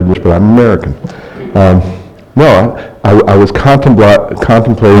British, but I'm American. No, I was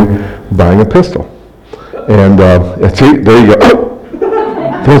contemplating buying a pistol. And see, there you go.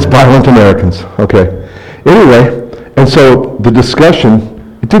 Those violent Americans. Okay. Anyway, and so the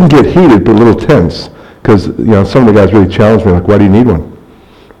discussion, it didn't get heated, but a little tense. Because, some of the guys really challenged me, like, why do you need one?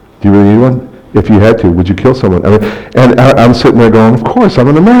 Do you really need one? If you had to, would you kill someone? And I'm sitting there going, of course, I'm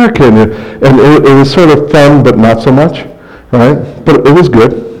an American. And it was sort of fun, but not so much, right? But it was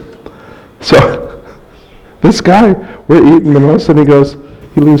good. So this guy, we're eating, and all of a sudden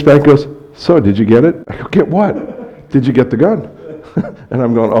he leans back and goes, so did you get it? I go, get what? Did you get the gun? And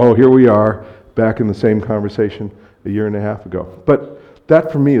I'm going, oh, here we are, back in the same conversation a year and a half ago. But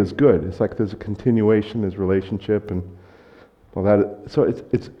that for me is good. It's like there's a continuation, there's relationship, and all that. So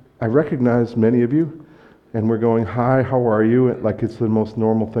it's I recognize many of you, and we're going, hi, how are you? Like it's the most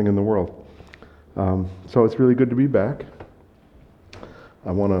normal thing in the world. So it's really good to be back.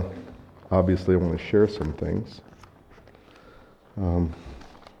 I want to share some things.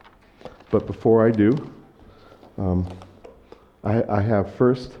 But before I do, I have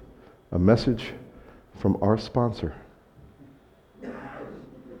first a message from our sponsor.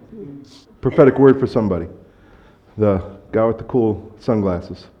 Prophetic word for somebody. The guy with the cool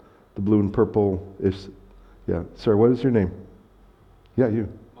sunglasses. The blue and purple-ish. Yeah. Sir, what is your name? Yeah,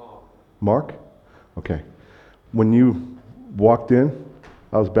 you. Mark? Okay. When you walked in,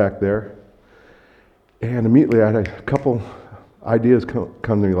 I was back there. And immediately I had a couple ideas come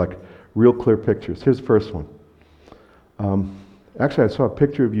to me, like real clear pictures. Here's the first one. Actually, I saw a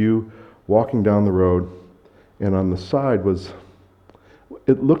picture of you walking down the road, and on the side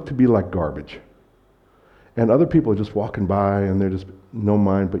it looked to be like garbage. And other people are just walking by, and they're just no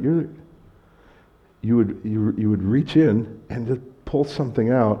mind. But you would reach in and just pull something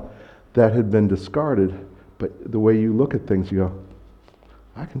out that had been discarded. But the way you look at things, you go,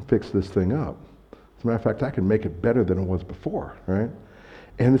 I can fix this thing up. As a matter of fact, I can make it better than it was before, right?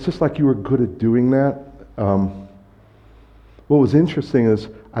 And it's just like you were good at doing that. What was interesting is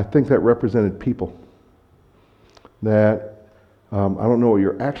I think that represented people. That I don't know what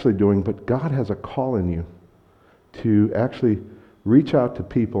you're actually doing, but God has a call in you to actually reach out to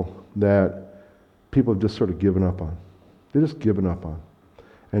people that people have just sort of given up on. They're just given up on.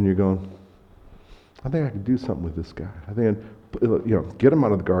 And you're going, I think I could do something with this guy. I think, get him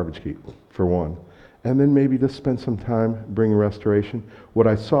out of the garbage heap, for one. And then maybe just spend some time bringing restoration. What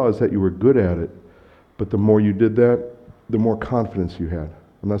I saw is that you were good at it, but the more you did that, the more confidence you had.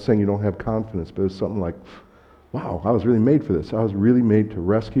 I'm not saying you don't have confidence, but it's something like, wow, I was really made for this. I was really made to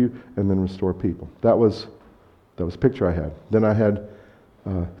rescue and then restore people. That was a picture I had. Then I had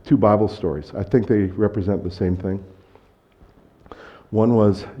two Bible stories. I think they represent the same thing. One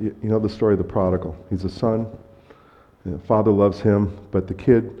was, the story of the prodigal. He's a son. The father loves him, but the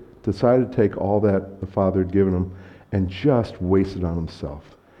kid decided to take all that the father had given him and just waste it on himself.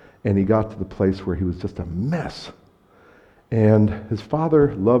 And he got to the place where he was just a mess. And his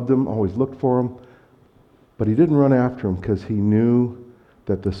father loved him, always looked for him, but he didn't run after him because he knew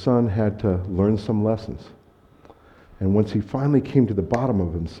that the son had to learn some lessons. And once he finally came to the bottom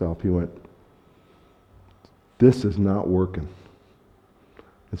of himself, he went, this is not working.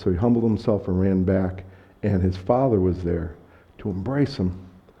 And so he humbled himself and ran back, and his father was there to embrace him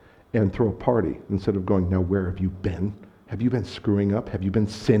and throw a party instead of going, now where have you been? Have you been screwing up? Have you been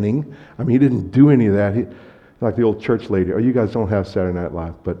sinning? I mean, he didn't do any of that. Like the old church lady. Oh, you guys don't have Saturday Night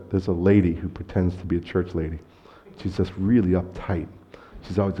Live, but there's a lady who pretends to be a church lady. She's just really uptight.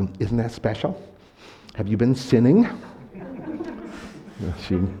 She's always going, isn't that special? Have you been sinning?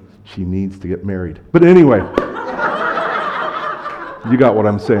 She needs to get married. But anyway, you got what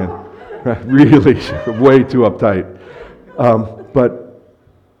I'm saying. Really, way too uptight.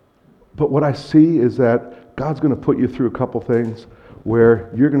 But what I see is that God's going to put you through a couple things where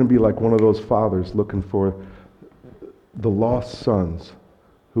you're going to be like one of those fathers looking for the lost sons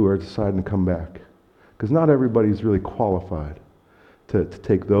who are deciding to come back. Because not everybody's really qualified to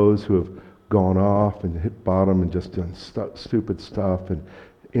take those who have gone off and hit bottom and just done stupid stuff and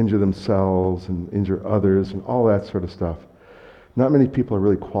injure themselves and injure others and all that sort of stuff. Not many people are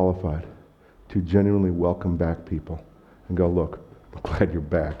really qualified to genuinely welcome back people and go, look, I'm glad you're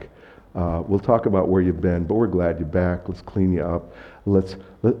back. We'll talk about where you've been, but we're glad you're back. Let's clean you up. Let's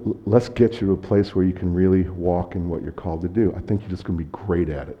get you to a place where you can really walk in what you're called to do. I think you're just going to be great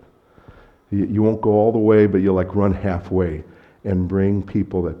at it. You won't go all the way, but you'll like run halfway and bring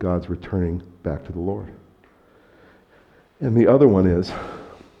people that God's returning back to the Lord. And the other one is,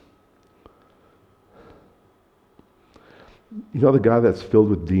 the guy that's filled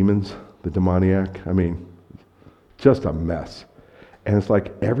with demons, the demoniac? I mean, just a mess. And it's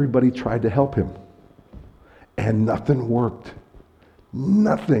like everybody tried to help him. And nothing worked.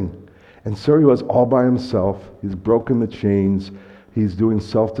 Nothing. And so he was all by himself. He's broken the chains. He's doing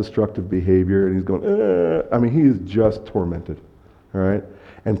self-destructive behavior. And he's going, I mean, he is just tormented. All right?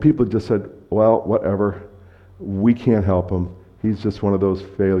 And people just said, well, whatever. We can't help him. He's just one of those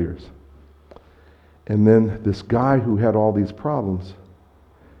failures. And then this guy who had all these problems,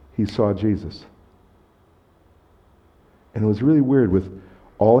 he saw Jesus. And it was really weird with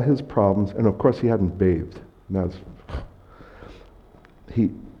all his problems. And of course, he hadn't bathed. And that's,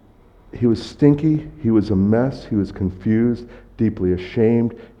 he was stinky. He was a mess. He was confused, deeply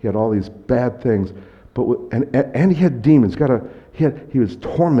ashamed. He had all these bad things. And he had demons. He was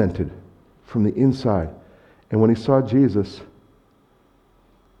tormented from the inside. And when he saw Jesus,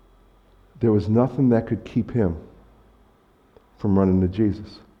 there was nothing that could keep him from running to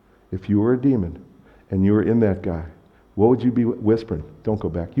Jesus. If you were a demon and you were in that guy, what would you be whispering? Don't go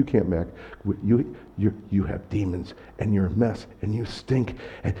back. You can't back. You have demons and you're a mess and you stink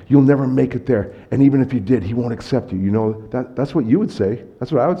and you'll never make it there. And even if you did, he won't accept you. You know, that's what you would say.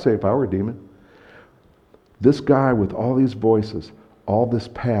 That's what I would say if I were a demon. This guy with all these voices, all this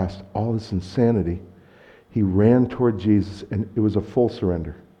past, all this insanity, he ran toward Jesus, and it was a full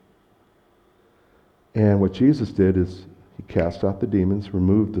surrender. And what Jesus did is he cast out the demons,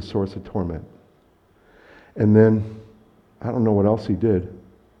 removed the source of torment. And then, I don't know what else he did,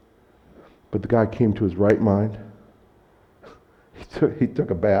 but the guy came to his right mind. He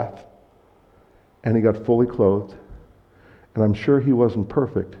took a bath, and he got fully clothed. And I'm sure he wasn't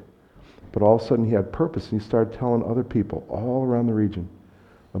perfect, but all of a sudden he had purpose, and he started telling other people all around the region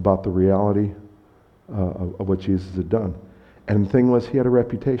about the reality of what Jesus had done. And the thing was, he had a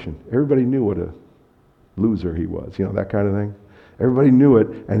reputation. Everybody knew what a loser he was, you know, that kind of thing. Everybody knew it,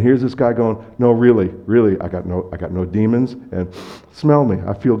 and here's this guy going, no, really, I got no demons, and smell me,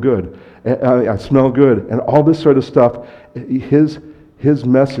 I feel good. I smell good, and all this sort of stuff. His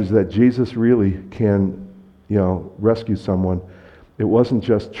message that Jesus really can, you know, rescue someone, it wasn't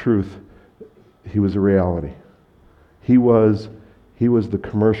just truth, he was a reality. He was the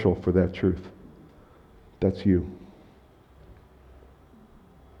commercial for that truth. That's you.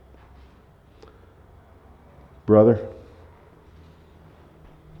 Brother,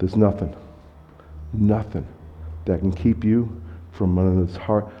 there's nothing that can keep you from running as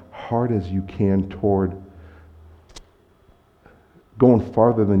hard as you can toward going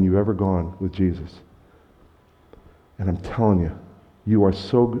farther than you've ever gone with Jesus. And I'm telling you, you are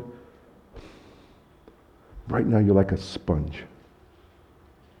so good. Right now you're like a sponge.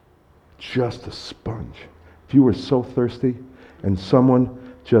 Just a sponge. If you were so thirsty and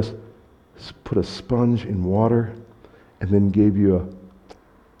someone just put a sponge in water and then gave you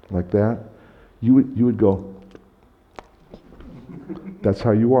like that, you would go, that's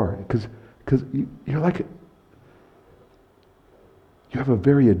how you are. Because you're like, you have a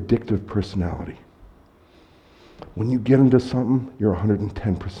very addictive personality. When you get into something, you're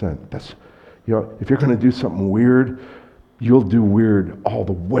 110%. That's, you know, if you're going to do something weird, you'll do weird all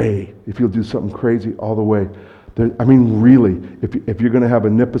the way. If you'll do something crazy, all the way. I mean, really, if you're going to have a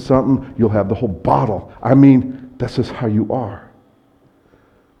nip of something, you'll have the whole bottle. I mean, that's just how you are.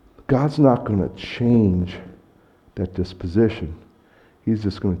 God's not going to change that disposition. He's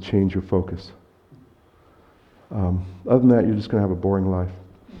just going to change your focus. Other than that, you're just going to have a boring life.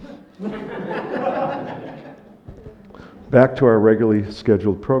 Back to our regularly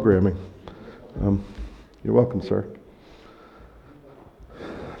scheduled programming. You're welcome, sir.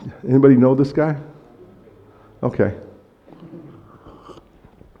 Anybody know this guy? Okay.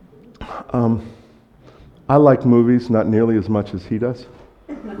 I like movies, not nearly as much as he does.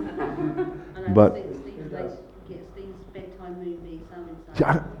 But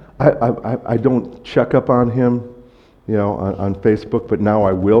yeah, I don't check up on him, you know, on Facebook, but now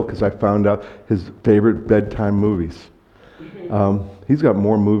I will because I found out his favorite bedtime movies. He's got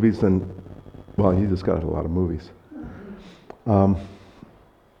more movies than, well, he just got a lot of movies.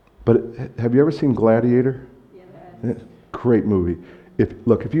 But have you ever seen Gladiator? Yeah. Great movie. If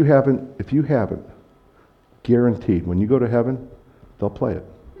you haven't, guaranteed, when you go to heaven, they'll play it.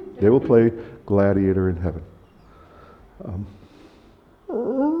 They will play Gladiator in heaven.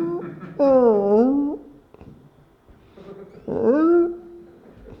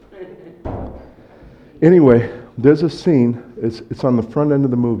 Anyway, there's a scene, it's on the front end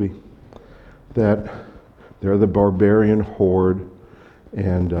of the movie, that they're the barbarian horde,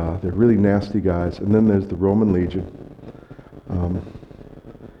 and they're really nasty guys, and then there's the Roman Legion,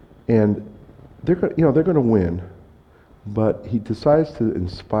 and they're going to win, but he decides to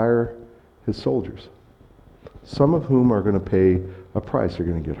inspire his soldiers, some of whom are going to pay a price. They're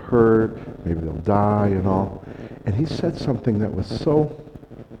going to get hurt, maybe they'll die and all. And he said something that was so,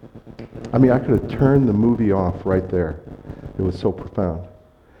 I mean, I could have turned the movie off right there. It was so profound.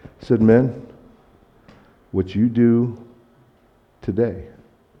 He said, men, what you do today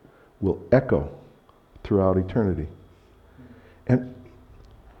will echo throughout eternity. And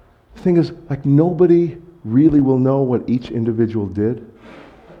the thing is, like, nobody really will know what each individual did,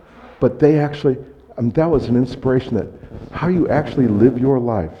 but they actually, that was an inspiration that how you actually live your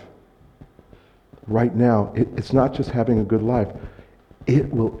life right now, it's not just having a good life.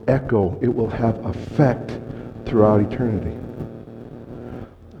 It will echo, it will have effect throughout eternity.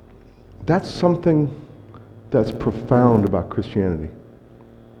 That's something that's profound about Christianity.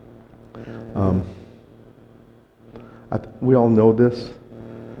 We all know this,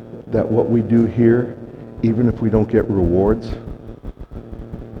 that what we do here, even if we don't get rewards,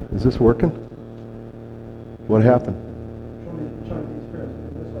 is this working? What happened?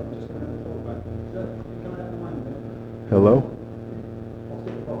 Hello?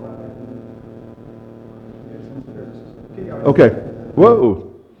 Okay.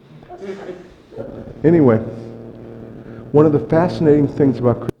 Whoa. Anyway, one of the fascinating things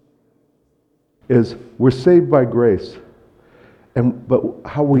about Christianity is we're saved by grace. But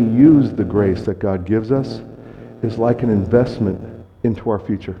how we use the grace that God gives us is like an investment into our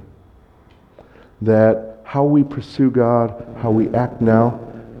future. That how we pursue God, how we act now,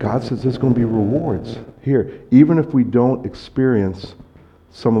 God says there's going to be rewards here. Even if we don't experience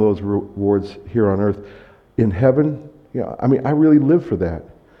some of those rewards here on earth. In heaven, I mean, I really live for that.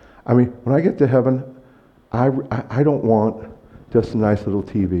 I mean, when I get to heaven, I don't want just a nice little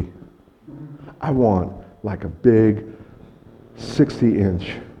TV. I want like a big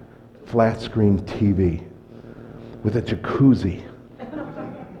 60-inch flat screen TV with a jacuzzi.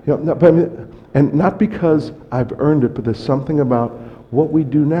 But I mean, and not because I've earned it, but there's something about what we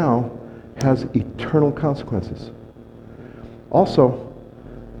do now has eternal consequences. Also,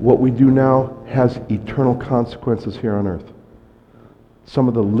 what we do now has eternal consequences here on earth. Some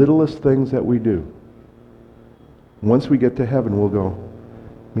of the littlest things that we do, once we get to heaven, we'll go,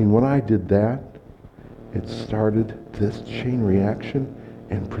 I mean, when I did that, it started this chain reaction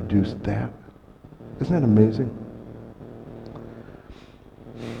and produced that. Isn't that amazing?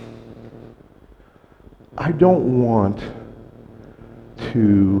 I don't want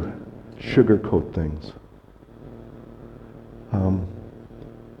to sugarcoat things.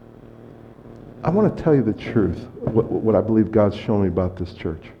 I want to tell you the truth, what I believe God's shown me about this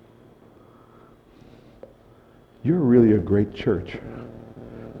church. You're really a great church,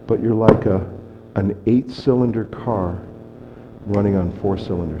 but you're like an 8-cylinder car running on 4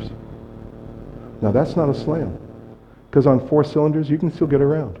 cylinders. Now that's not a slam, because on 4 cylinders you can still get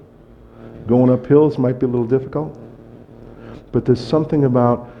around. Going up hills might be a little difficult, but there's something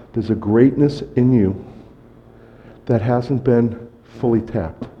about, there's a greatness in you that hasn't been fully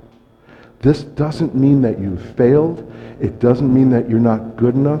tapped. This doesn't mean that you've failed. It doesn't mean that you're not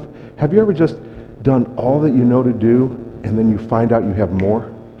good enough. Have you ever just done all that you know to do and then you find out you have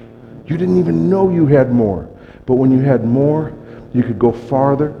more? You didn't even know you had more. But when you had more, you could go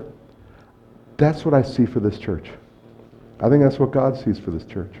farther. That's what I see for this church. I think that's what God sees for this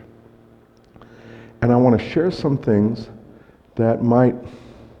church. And I want to share some things that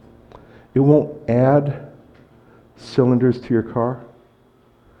it won't add cylinders to your car.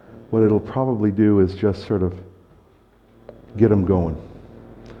 What it'll probably do is just sort of get them going.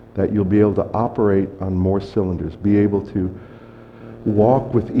 That you'll be able to operate on more cylinders, be able to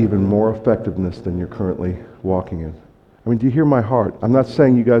walk with even more effectiveness than you're currently walking in. I mean, do you hear my heart? I'm not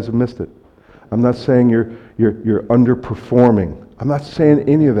saying you guys have missed it. I'm not saying you're underperforming. I'm not saying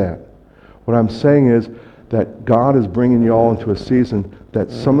any of that. What I'm saying is that God is bringing you all into a season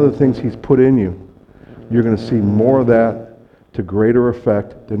that some of the things He's put in you, you're going to see more of that to greater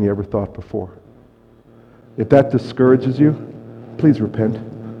effect than you ever thought before. If that discourages you, please repent.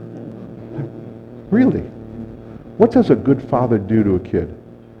 Really. What does a good father do to a kid?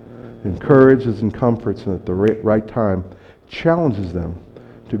 Encourages and comforts, and at the right time challenges them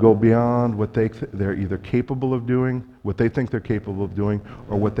to go beyond what they're either capable of doing, what they think they're capable of doing,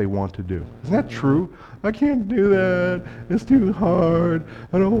 or what they want to do. Isn't that true? I can't do that. It's too hard.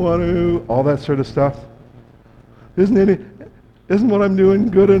 I don't want to. All that sort of stuff. Isn't what I'm doing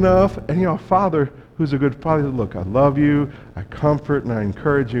good enough? And a father who's a good father, look, I love you, I comfort and I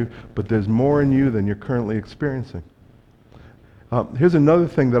encourage you, but there's more in you than you're currently experiencing. Here's another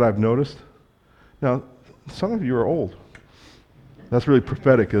thing that I've noticed. Now, some of you are old. That's really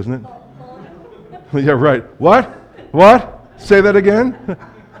prophetic, isn't it? Yeah, right. What? Say that again?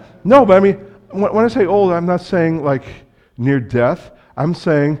 No, but I mean, when I say old, I'm not saying like near death. I'm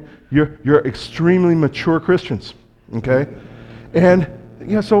saying you're extremely mature Christians, okay? And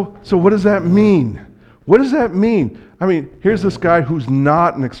so what does that mean? What does that mean? I mean, here's this guy who's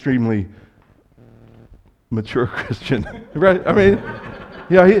not an extremely mature Christian, right? I mean,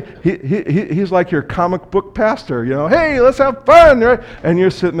 he's like your comic book pastor, Hey, let's have fun, right? And you're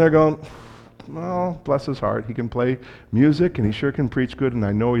sitting there going, well, bless his heart. He can play music and he sure can preach good, and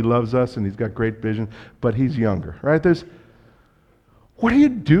I know he loves us and he's got great vision, but he's younger, right? What do you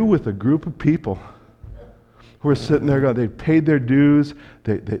do with a group of people who are sitting there going, they've paid their dues,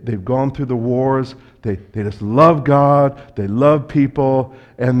 they've gone through the wars, they just love God, they love people,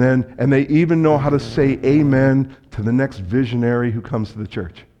 and they even know how to say amen to the next visionary who comes to the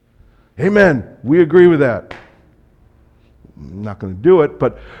church. Amen. We agree with that. I'm not going to do it,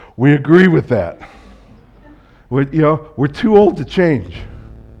 but we agree with that. We're too old to change,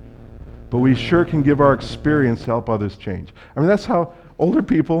 but we sure can give our experience to help others change. I mean, that's how older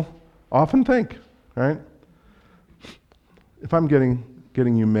people often think, right? If I'm getting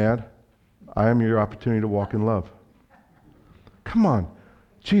you mad, I am your opportunity to walk in love. Come on.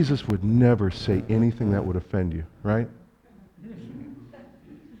 Jesus would never say anything that would offend you, right?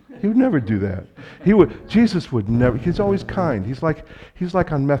 He would never do that. Jesus would never. He's always kind. He's like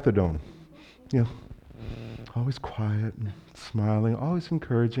on methadone. Always quiet and smiling, always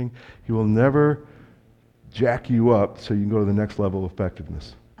encouraging. He will never jack you up so you can go to the next level of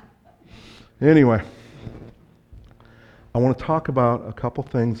effectiveness. Anyway, I want to talk about a couple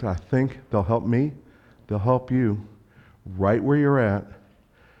things I think they'll help me, they'll help you right where you're at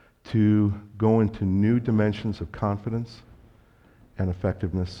to go into new dimensions of confidence and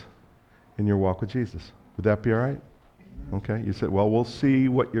effectiveness in your walk with Jesus. Would that be all right? Okay. You said, well, we'll see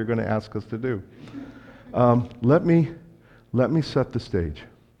what you're going to ask us to do. Let me set the stage.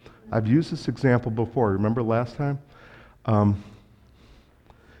 I've used this example before. Remember last time?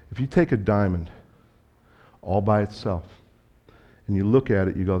 If you take a diamond all by itself and you look at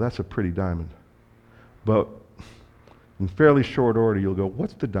it, you go, that's a pretty diamond. But in fairly short order, you'll go,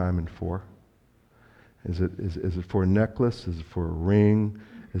 what's the diamond for? Is it for a necklace? Is it for a ring?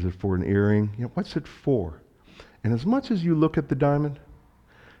 Is it for an earring? What's it for? And as much as you look at the diamond,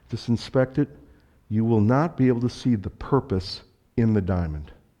 just inspect it, you will not be able to see the purpose in the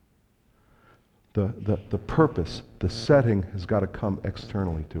diamond. The purpose, the setting has got to come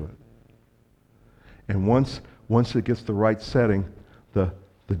externally to it. And once it gets the right setting, the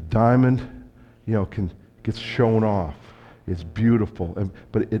diamond, gets shown off. It's beautiful,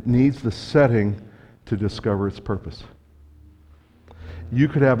 but it needs the setting to discover its purpose. You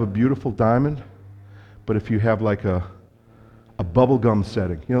could have a beautiful diamond, but if you have like a bubble gum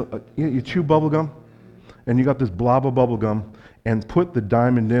setting, you chew bubble gum, and you got this blob of bubble gum, and put the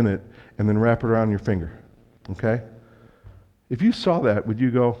diamond in it, and then wrap it around your finger, okay? If you saw that, would you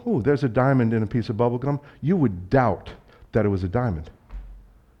go, oh, there's a diamond in a piece of bubble gum? You would doubt that it was a diamond.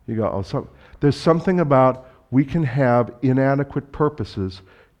 You go, oh, there's something about we can have inadequate purposes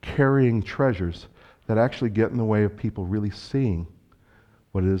carrying treasures that actually get in the way of people really seeing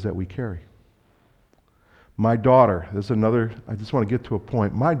what it is that we carry. My daughter, I just want to get to a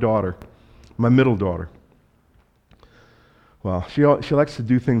point. My daughter, my middle daughter, well, she likes to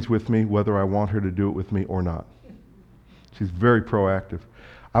do things with me whether I want her to do it with me or not. She's very proactive.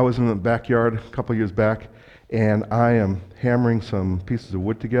 I was in the backyard a couple years back, and I am hammering some pieces of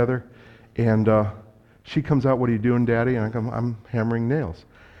wood together, and she comes out, what are you doing, Daddy? And I go, I'm hammering nails.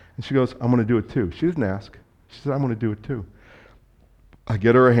 And she goes, I'm going to do it too. She didn't ask. She said, I'm going to do it too. I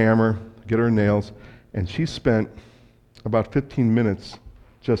get her a hammer, get her nails, and she spent about 15 minutes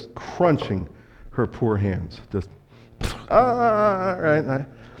just crunching her poor hands. Just, right. And I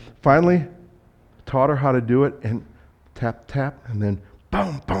finally taught her how to do it, and tap, tap, and then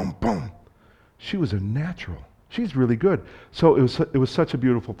boom, boom, boom. She was a natural. She's really good. So it was such a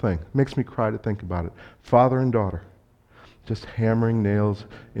beautiful thing. It makes me cry to think about it. Father and daughter, just hammering nails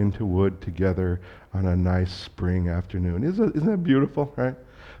into wood together on a nice spring afternoon. Isn't that beautiful, right?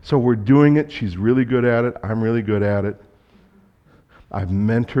 So we're doing it. She's really good at it. I'm really good at it. I've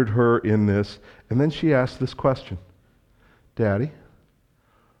mentored her in this. And then she asked this question, Daddy,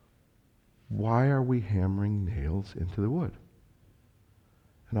 why are we hammering nails into the wood?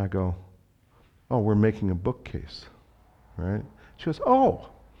 And I go, oh, we're making a bookcase, right? She goes, oh.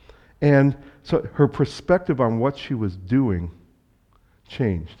 And so her perspective on what she was doing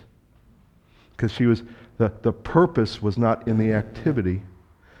changed. Because the purpose was not in the activity,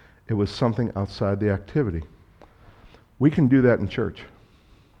 it was something outside the activity. We can do that in church.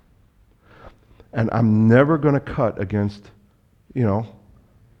 And I'm never going to cut against,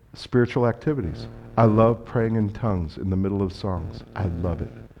 spiritual activities. I love praying in tongues in the middle of songs. I love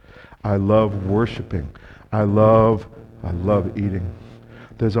it. I love worshiping. I love eating.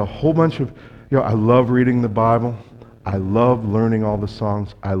 There's a whole bunch of, I love reading the Bible. I love learning all the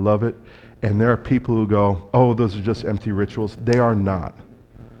songs. I love it. And there are people who go, oh, those are just empty rituals. They are not.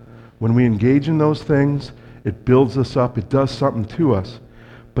 When we engage in those things, it builds us up. It does something to us.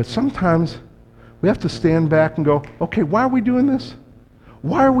 But sometimes we have to stand back and go, okay, why are we doing this?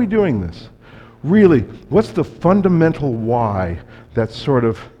 Why are we doing this? Really, what's the fundamental why that sort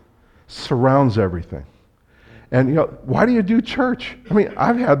of surrounds everything? And why do you do church? I mean,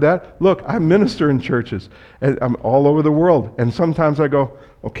 I've had that. Look, I minister in churches, and I'm all over the world. And sometimes I go,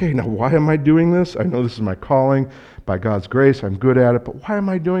 okay, now why am I doing this? I know this is my calling. By God's grace, I'm good at it, but why am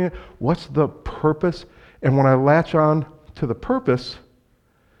I doing it? What's the purpose? And when I latch on to the purpose,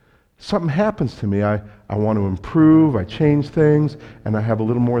 something happens to me. I want to improve, I change things, and I have a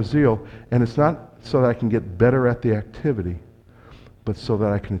little more zeal. And it's not so that I can get better at the activity, but so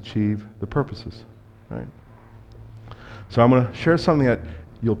that I can achieve the purposes, right? So I'm going to share something that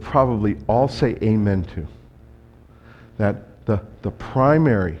you'll probably all say amen to. That the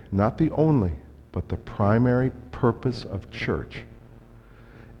primary, not the only, but the primary purpose of church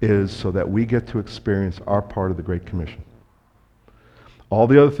is so that we get to experience our part of the Great Commission. All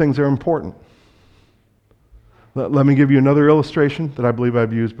the other things are important. Let me give you another illustration that I believe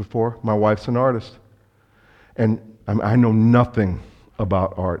I've used before. My wife's an artist. And I know nothing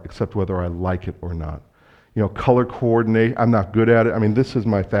about art except whether I like it or not. Color coordinate, I'm not good at it. I mean, this is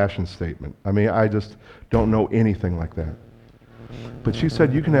my fashion statement. I mean, I just don't know anything like that. But she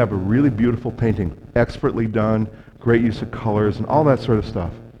said you can have a really beautiful painting, expertly done, great use of colors and all that sort of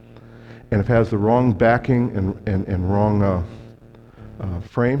stuff. And if it has the wrong backing and wrong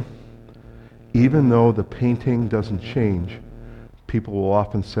frame, even though the painting doesn't change, people will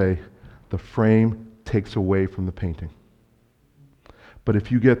often say the frame takes away from the painting. But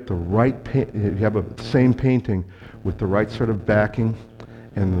if you get the right you have the same painting with the right sort of backing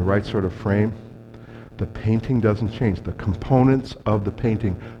and the right sort of frame, the painting doesn't change. The components of the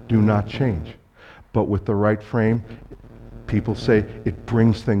painting do not change. But with the right frame, people say it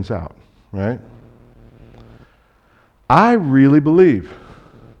brings things out, right? I really believe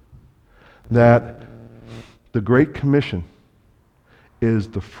that the Great Commission is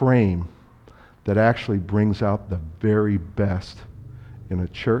the frame that actually brings out the very best in a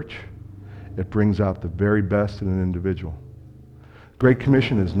church. It brings out the very best in an individual. Great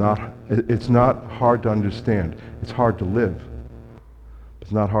Commission is it's not hard to understand. It's hard to live.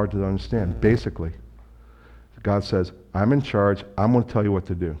 It's not hard to understand. Basically, God says, I'm in charge. I'm going to tell you what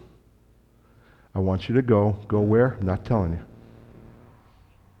to do. I want you to go. Go where? I'm not telling you.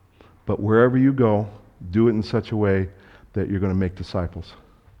 But wherever you go, do it in such a way that you're going to make disciples.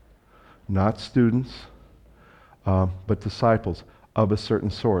 Not students, but disciples of a certain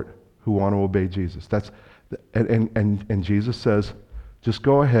sort who want to obey Jesus. And Jesus says, just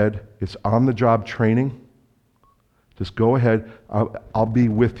go ahead. It's on-the-job training. Just go ahead. I'll be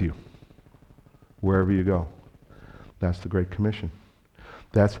with you wherever you go. That's the Great Commission.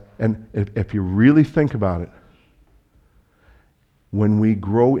 And if you really think about it, when we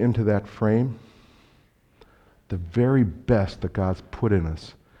grow into that frame, the very best that God's put in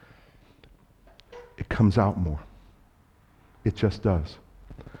us, it comes out more. It just does.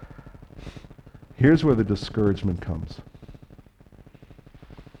 Here's where the discouragement comes.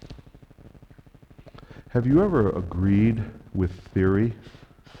 Have you ever agreed with theory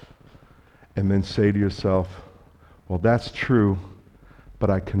and then say to yourself, well, that's true, but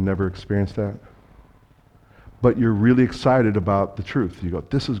I can never experience that? But you're really excited about the truth. You go,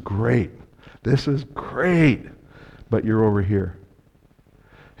 this is great. This is great. But you're over here.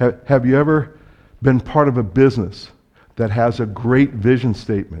 Have you ever been part of a business that has a great vision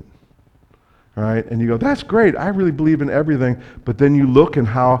statement? All right? And you go, that's great. I really believe in everything. But then you look at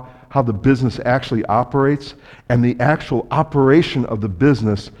how the business actually operates, and the actual operation of the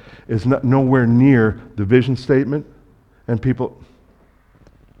business is nowhere near the vision statement. And people...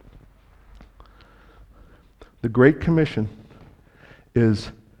 The Great Commission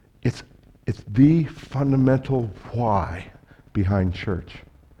it's the fundamental why behind church.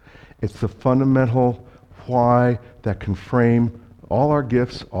 It's the fundamental why that can frame all our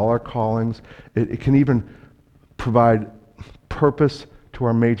gifts, all our callings. It can even provide purpose to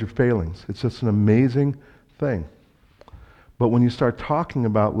our major failings. It's just an amazing thing. But when you start talking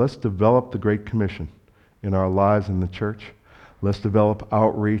about let's develop the Great Commission in our lives in the church, let's develop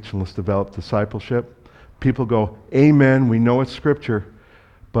outreach and let's develop discipleship, people go, amen, we know it's scripture,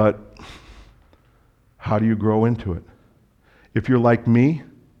 but how do you grow into it? If you're like me,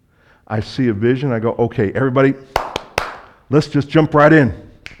 I see a vision, I go, okay, everybody, let's just jump right in.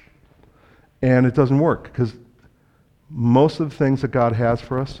 And it doesn't work, because most of the things that God has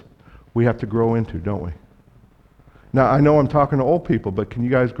for us, we have to grow into, don't we? Now, I know I'm talking to old people, but can you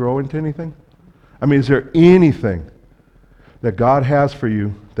guys grow into anything? I mean, is there anything that God has for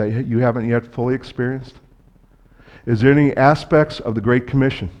you that you haven't yet fully experienced? Is there any aspects of the Great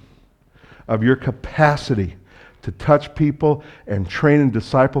Commission, of your capacity to touch people and train and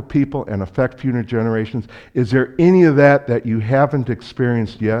disciple people and affect future generations? Is there any of that that you haven't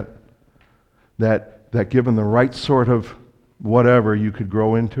experienced yet, that given the right sort of whatever, you could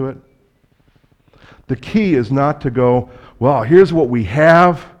grow into it? The key is not to go, well, here's what we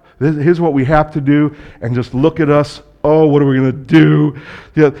have, here's what we have to do, and just look at us, oh, what are we going to do?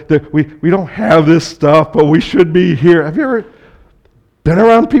 We don't have this stuff, but we should be here. Have you ever been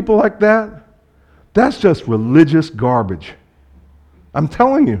around people like that? That's just religious garbage. I'm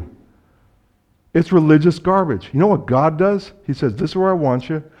telling you. It's religious garbage. You know what God does? He says, this is where I want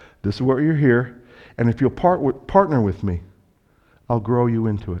you, this is where you're here, and if you'll partner with me, I'll grow you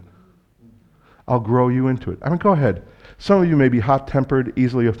into it. I'll grow you into it. I mean, go ahead. Some of you may be hot-tempered,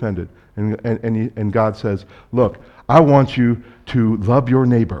 easily offended. And God says, look, I want you to love your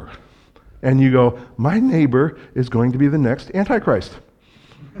neighbor. And you go, my neighbor is going to be the next Antichrist.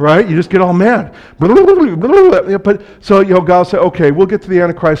 Right? You just get all mad. But so God will say, okay, we'll get to the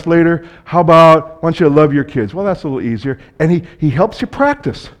Antichrist later. How about, I want you to love your kids? Well, that's a little easier. And he helps you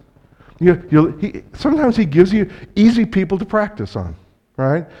practice. Sometimes he gives you easy people to practice on.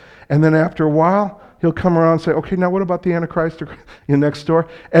 Right? And then after a while, he'll come around and say, okay, now what about the Antichrist next door?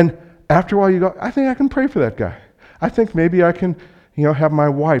 And after a while you go, I think I can pray for that guy. I think maybe I can, have my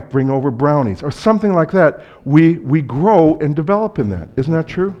wife bring over brownies or something like that. We grow and develop in that. Isn't that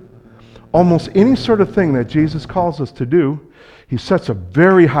true? Almost any sort of thing that Jesus calls us to do, he sets a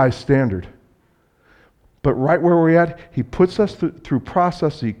very high standard. But right where we're at, he puts us through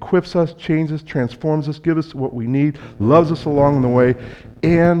process, he equips us, changes, transforms us, gives us what we need, loves us along the way,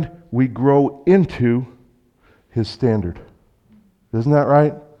 and we grow into his standard. Isn't that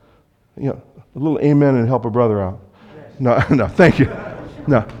right? A little amen and help a brother out. No, thank you.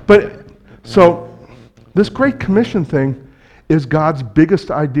 No, but so this Great Commission thing is God's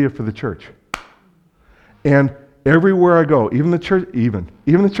biggest idea for the church. And everywhere I go, even the church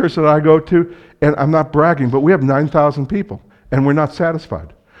that I go to, and I'm not bragging, but we have 9,000 people, and we're not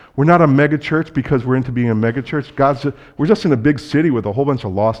satisfied. We're not a mega church because we're into being a mega church. We're just in a big city with a whole bunch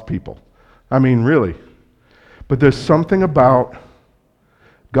of lost people. I mean, really. But there's something about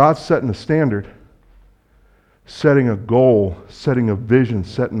God setting a standard, setting a goal, setting a vision,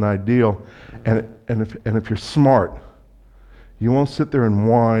 setting an ideal, and if you're smart, you won't sit there and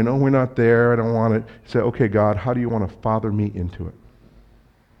whine, oh, we're not there, I don't want it. You say, okay, God, how do you want to father me into it?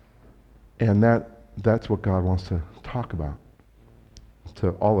 And that's what God wants to talk about to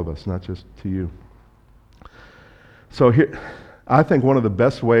all of us, not just to you. So here, I think one of the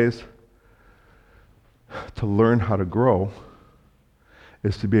best ways to learn how to grow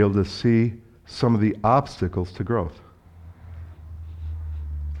is to be able to see some of the obstacles to growth.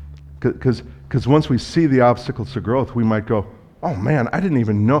 Because once we see the obstacles to growth, we might go, oh man, I didn't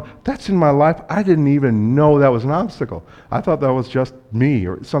even know, that's in my life, I didn't even know that was an obstacle. I thought that was just me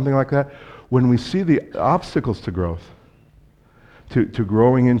or something like that. When we see the obstacles to growth, to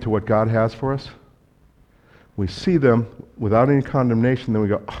growing into what God has for us, we see them without any condemnation, then we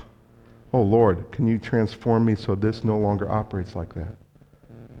go, oh Lord, can you transform me so this no longer operates like that?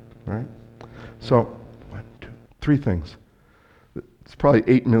 Right? So, 1, 2, 3 things. It's probably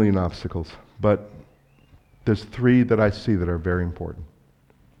 8 million obstacles, but there's 3 that I see that are very important.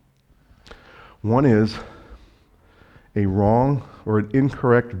 One is a wrong or an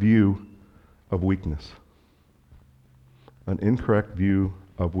incorrect view of weakness. An incorrect view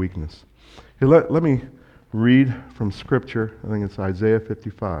of weakness. Here, let me read from Scripture. I think it's Isaiah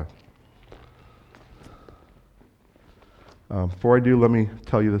 55. Before I do, let me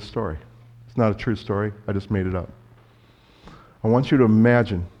tell you this story. It's not a true story. I just made it up. I want you to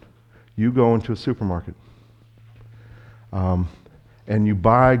imagine you go into a supermarket and you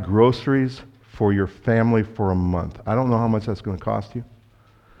buy groceries for your family for a month. I don't know how much that's going to cost you,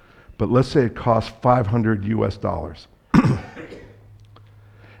 but let's say it costs $500 US.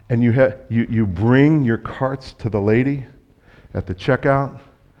 And you bring your carts to the lady at the checkout,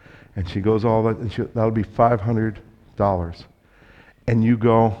 and she goes all that, and that'll be $500. And you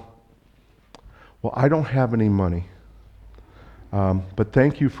go, well, I don't have any money, but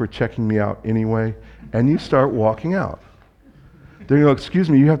thank you for checking me out anyway. And you start walking out. Then you go, excuse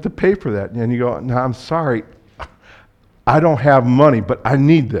me, you have to pay for that. And you go, no, I'm sorry, I don't have money, but I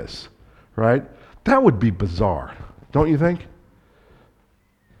need this. right? That would be bizarre, don't you think?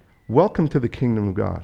 Welcome to the kingdom of God.